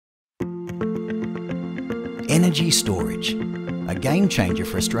Energy storage, a game changer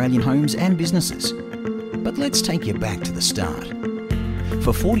for Australian homes and businesses. But let's take you back to the start.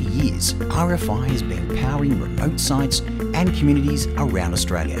 For 40 years, RFI has been powering remote sites and communities around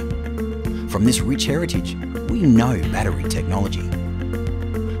Australia. From this rich heritage, we know battery technology.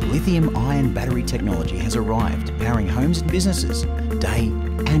 Lithium Ion Battery technology has arrived, powering homes and businesses day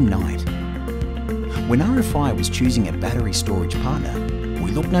and night. When RFI was choosing a battery storage partner,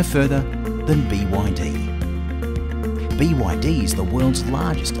 we looked no further than BYD. BYD is the world's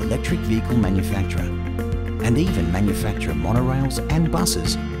largest electric vehicle manufacturer and even manufacture monorails and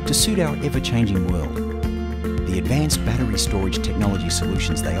buses to suit our ever-changing world. The advanced battery storage technology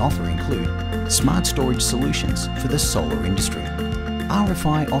solutions they offer include smart storage solutions for the solar industry.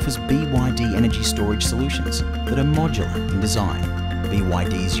 RFI offers BYD energy storage solutions that are modular in design.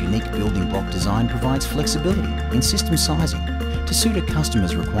 BYD's unique building block design provides flexibility in system sizing to suit a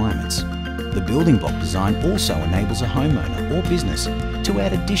customer's requirements. The building block design also enables a homeowner or business to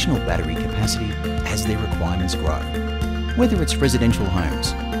add additional battery capacity as their requirements grow. Whether it's residential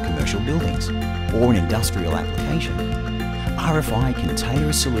homes, commercial buildings, or an industrial application, RFI can tailor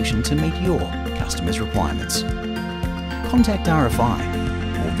a solution to meet your customers' requirements. Contact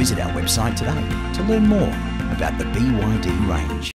RFI or visit our website today to learn more about the BYD range.